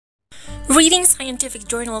Reading scientific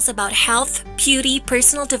journals about health, beauty,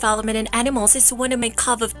 personal development, and animals is one of my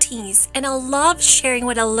cup of teas, and I love sharing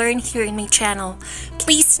what I learn here in my channel.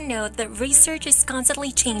 Please note that research is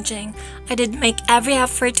constantly changing. I did make every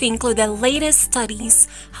effort to include the latest studies.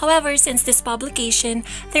 However, since this publication,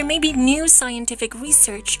 there may be new scientific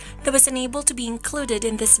research that was unable to be included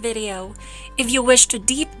in this video. If you wish to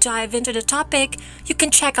deep dive into the topic, you can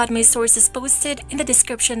check out my sources posted in the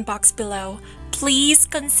description box below. Please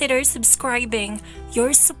consider subscribing.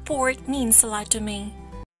 Your support means a lot to me.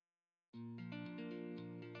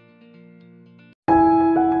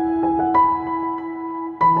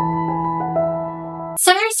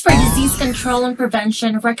 Centers for Disease Control and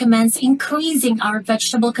Prevention recommends increasing our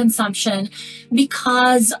vegetable consumption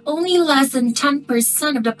because only less than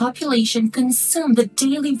 10% of the population consume the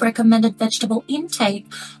daily recommended vegetable intake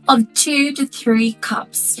of 2 to 3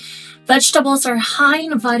 cups. Vegetables are high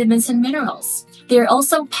in vitamins and minerals. They are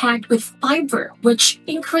also packed with fiber, which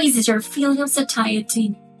increases your feeling of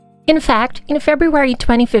satiety. In fact, in February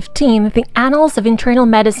 2015, the Annals of Internal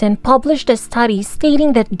Medicine published a study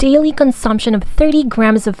stating that daily consumption of 30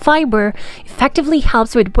 grams of fiber effectively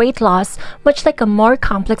helps with weight loss, much like a more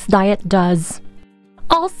complex diet does.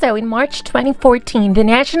 Also, in March 2014, the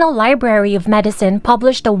National Library of Medicine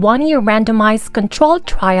published a one-year randomized controlled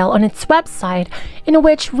trial on its website in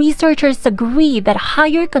which researchers agree that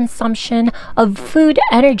higher consumption of food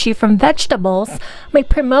energy from vegetables may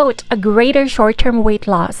promote a greater short-term weight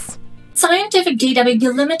loss. Scientific data may be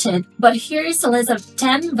limited, but here's a list of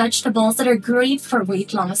 10 vegetables that are great for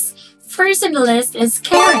weight loss. First on the list is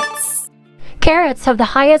carrots. Carrots have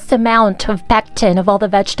the highest amount of pectin of all the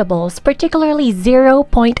vegetables, particularly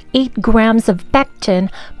 0.8 grams of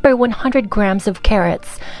pectin per 100 grams of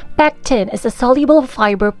carrots. Pectin is a soluble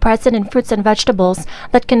fiber present in fruits and vegetables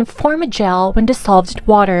that can form a gel when dissolved in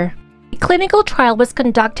water. A clinical trial was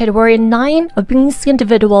conducted wherein 9 obese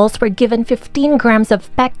individuals were given 15 grams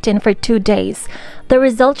of pectin for 2 days. The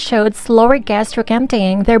results showed slower gastric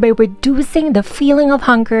emptying, thereby reducing the feeling of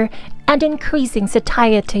hunger and increasing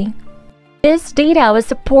satiety. This data was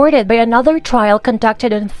supported by another trial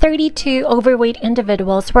conducted on 32 overweight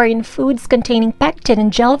individuals wherein foods containing pectin in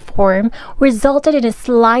gel form resulted in a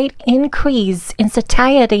slight increase in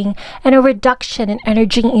satiety and a reduction in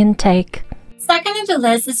energy intake. Second on the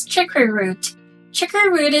list is chicory root. Chicory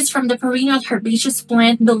root is from the perennial herbaceous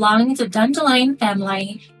plant belonging to dandelion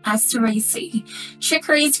family, Asteraceae.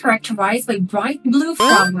 Chicory is characterized by bright blue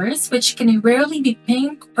flowers, which can rarely be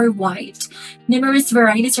pink or white. Numerous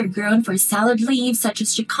varieties are grown for salad leaves, such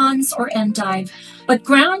as chickens or endive, but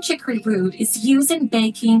ground chicory root is used in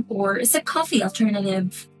baking or as a coffee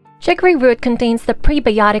alternative. Chicory root contains the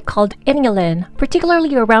prebiotic called inulin,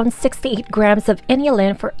 particularly around 68 grams of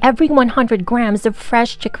inulin for every 100 grams of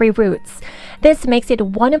fresh chicory roots. This makes it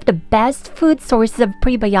one of the best food sources of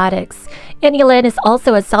prebiotics. Inulin is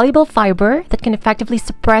also a soluble fiber that can effectively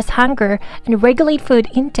suppress hunger and regulate food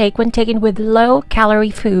intake when taken with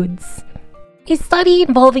low-calorie foods. A study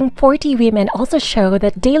involving 40 women also showed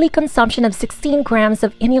that daily consumption of 16 grams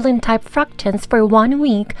of inulin-type fructans for 1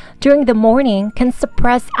 week during the morning can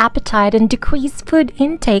suppress appetite and decrease food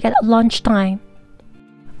intake at lunchtime.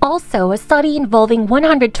 Also, a study involving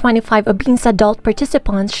 125 obese adult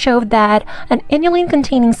participants showed that an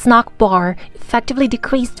inulin-containing snack bar effectively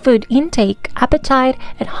decreased food intake, appetite,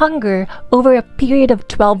 and hunger over a period of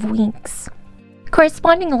 12 weeks.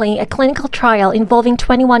 Correspondingly, a clinical trial involving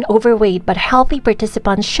 21 overweight but healthy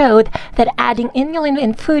participants showed that adding inulin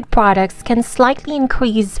in food products can slightly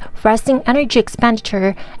increase resting energy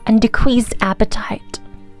expenditure and decrease appetite.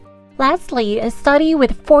 Lastly, a study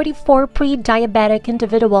with 44 pre-diabetic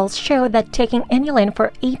individuals showed that taking inulin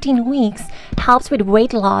for 18 weeks helps with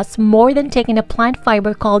weight loss more than taking a plant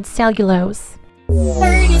fiber called cellulose.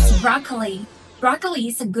 Third is broccoli. Broccoli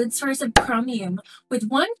is a good source of chromium, with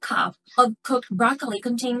 1 cup of cooked broccoli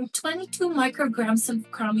containing 22 micrograms of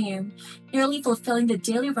chromium, nearly fulfilling the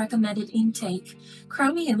daily recommended intake.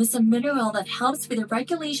 Chromium is a mineral that helps with the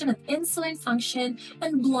regulation of insulin function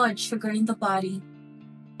and blood sugar in the body.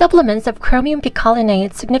 Supplements of chromium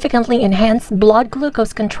picolinate significantly enhanced blood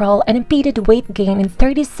glucose control and impeded weight gain in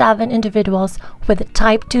 37 individuals with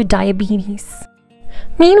type 2 diabetes.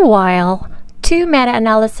 Meanwhile, 2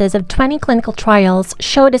 meta-analyses of 20 clinical trials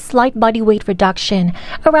showed a slight body weight reduction,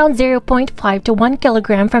 around 0.5 to 1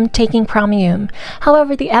 kilogram from taking chromium.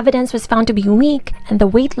 However, the evidence was found to be weak and the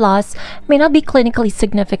weight loss may not be clinically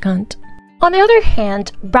significant. On the other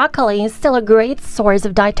hand, broccoli is still a great source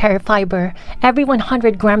of dietary fiber. Every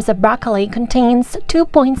 100 grams of broccoli contains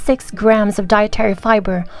 2.6 grams of dietary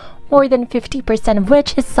fiber, more than 50% of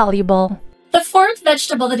which is soluble. The fourth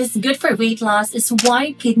vegetable that is good for weight loss is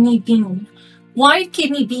white kidney bean. White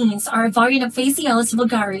kidney beans are a variant of Phaseolus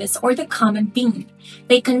vulgaris, or the common bean.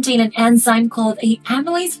 They contain an enzyme called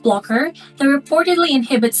a-amylase blocker that reportedly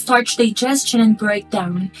inhibits starch digestion and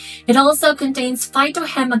breakdown. It also contains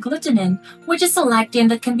phytohemagglutinin, which is a lectin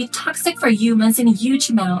that can be toxic for humans in huge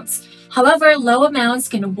amounts. However, low amounts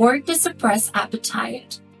can work to suppress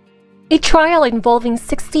appetite. A trial involving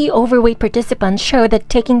 60 overweight participants showed that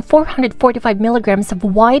taking 445 milligrams of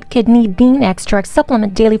white kidney bean extract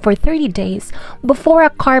supplement daily for 30 days before a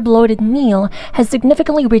carb-loaded meal has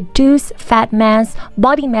significantly reduced fat mass,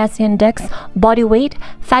 body mass index, body weight,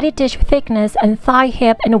 fatty tissue thickness, and thigh,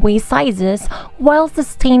 hip, and waist sizes while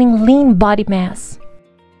sustaining lean body mass.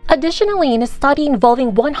 Additionally, in a study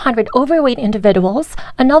involving 100 overweight individuals,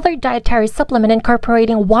 another dietary supplement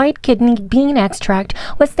incorporating white kidney bean extract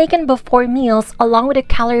was taken before meals along with a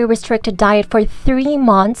calorie-restricted diet for 3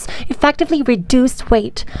 months, effectively reduced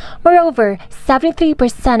weight. Moreover,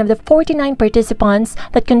 73% of the 49 participants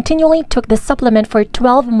that continually took the supplement for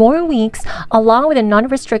 12 more weeks along with a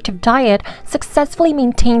non-restrictive diet successfully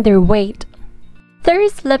maintained their weight. There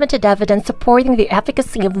is limited evidence supporting the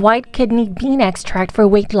efficacy of white kidney bean extract for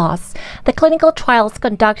weight loss. The clinical trials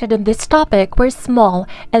conducted on this topic were small,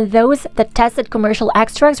 and those that tested commercial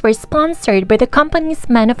extracts were sponsored by the companies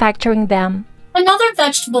manufacturing them. Another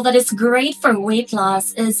vegetable that is great for weight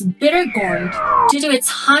loss is bitter gourd. Due to its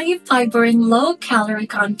high fiber and low calorie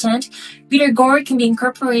content, bitter gourd can be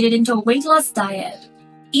incorporated into a weight loss diet.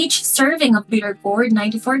 Each serving of bitter gourd,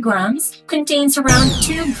 94 grams, contains around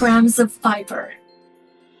 2 grams of fiber.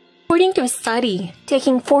 According to a study,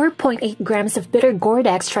 taking 4.8 grams of bitter gourd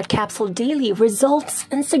extract capsule daily results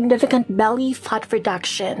in significant belly fat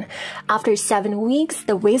reduction. After 7 weeks,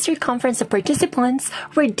 the waist circumference of participants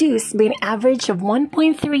reduced by an average of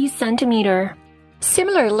 1.3 centimeter.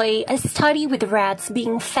 Similarly, a study with rats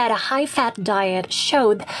being fed a high-fat diet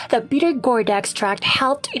showed that bitter gourd extract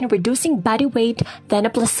helped in reducing body weight than a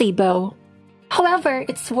placebo. However,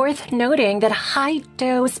 it's worth noting that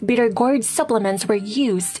high-dose bitter gourd supplements were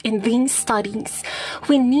used in these studies.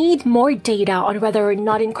 We need more data on whether or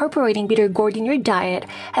not incorporating bitter gourd in your diet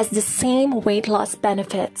has the same weight loss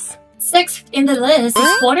benefits. Sixth in the list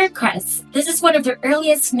is watercress. This is one of the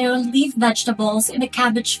earliest known leaf vegetables in the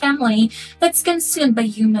cabbage family that's consumed by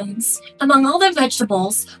humans. Among all the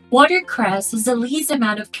vegetables, watercress has the least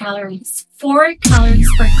amount of calories, 4 calories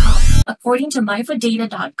per cup, according to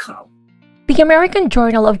myfooddata.com. The American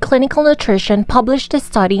Journal of Clinical Nutrition published a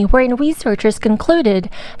study wherein researchers concluded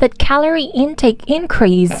that calorie intake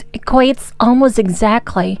increase equates almost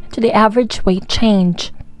exactly to the average weight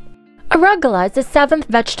change. Arugula is the 7th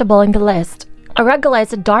vegetable in the list. Arugula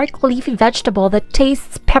is a dark leafy vegetable that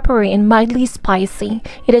tastes peppery and mildly spicy.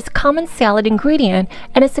 It is a common salad ingredient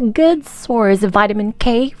and is a good source of vitamin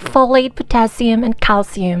K, folate, potassium, and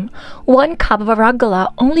calcium. 1 cup of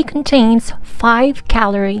arugula only contains 5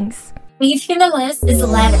 calories. Eighth in the list is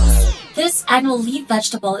lettuce. This annual leaf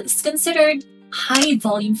vegetable is considered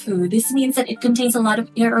high-volume food. This means that it contains a lot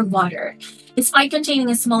of air or water. Despite containing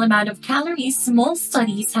a small amount of calories, small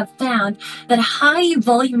studies have found that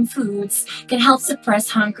high-volume foods can help suppress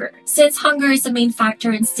hunger. Since hunger is the main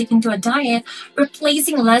factor in sticking to a diet,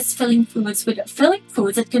 replacing less filling foods with filling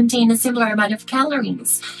foods that contain a similar amount of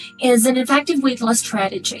calories is an effective weight loss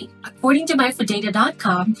strategy. According to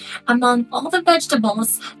myfooddata.com, among all the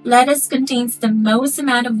vegetables, lettuce contains the most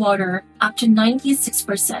amount of water, up to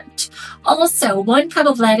 96%. Also, 1 cup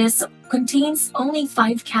of lettuce contains only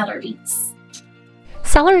 5 calories.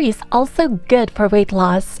 Celery is also good for weight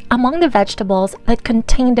loss. Among the vegetables that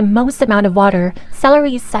contain the most amount of water,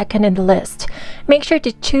 celery is second in the list. Make sure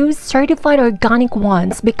to choose certified organic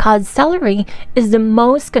ones because celery is the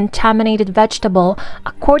most contaminated vegetable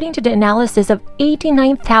according to the analysis of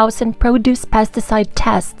 89,000 produce pesticide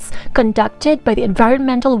tests conducted by the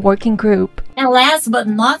Environmental Working Group. And last but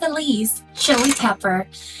not the least, chili pepper.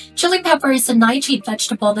 Chili pepper is a nightshade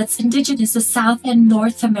vegetable that's indigenous to South and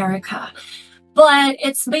North America, but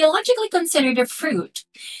it's biologically considered a fruit.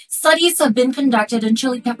 Studies have been conducted on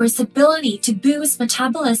chili pepper's ability to boost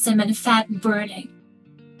metabolism and fat burning.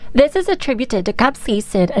 This is attributed to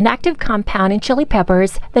capsaicin, an active compound in chili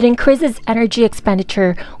peppers that increases energy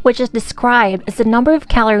expenditure, which is described as the number of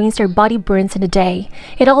calories your body burns in a day.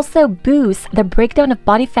 It also boosts the breakdown of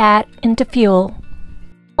body fat into fuel.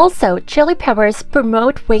 Also, chili peppers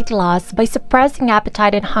promote weight loss by suppressing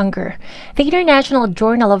appetite and hunger. The International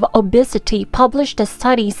Journal of Obesity published a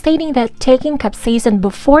study stating that taking capsaicin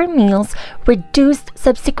before meals reduced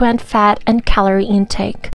subsequent fat and calorie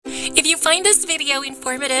intake. If you find this video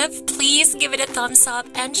informative, please give it a thumbs up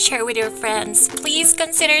and share with your friends. Please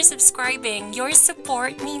consider subscribing. Your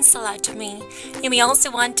support means a lot to me. You may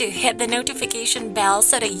also want to hit the notification bell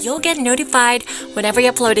so that you'll get notified whenever I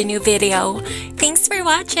upload a new video. Thanks for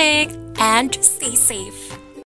watching and stay safe.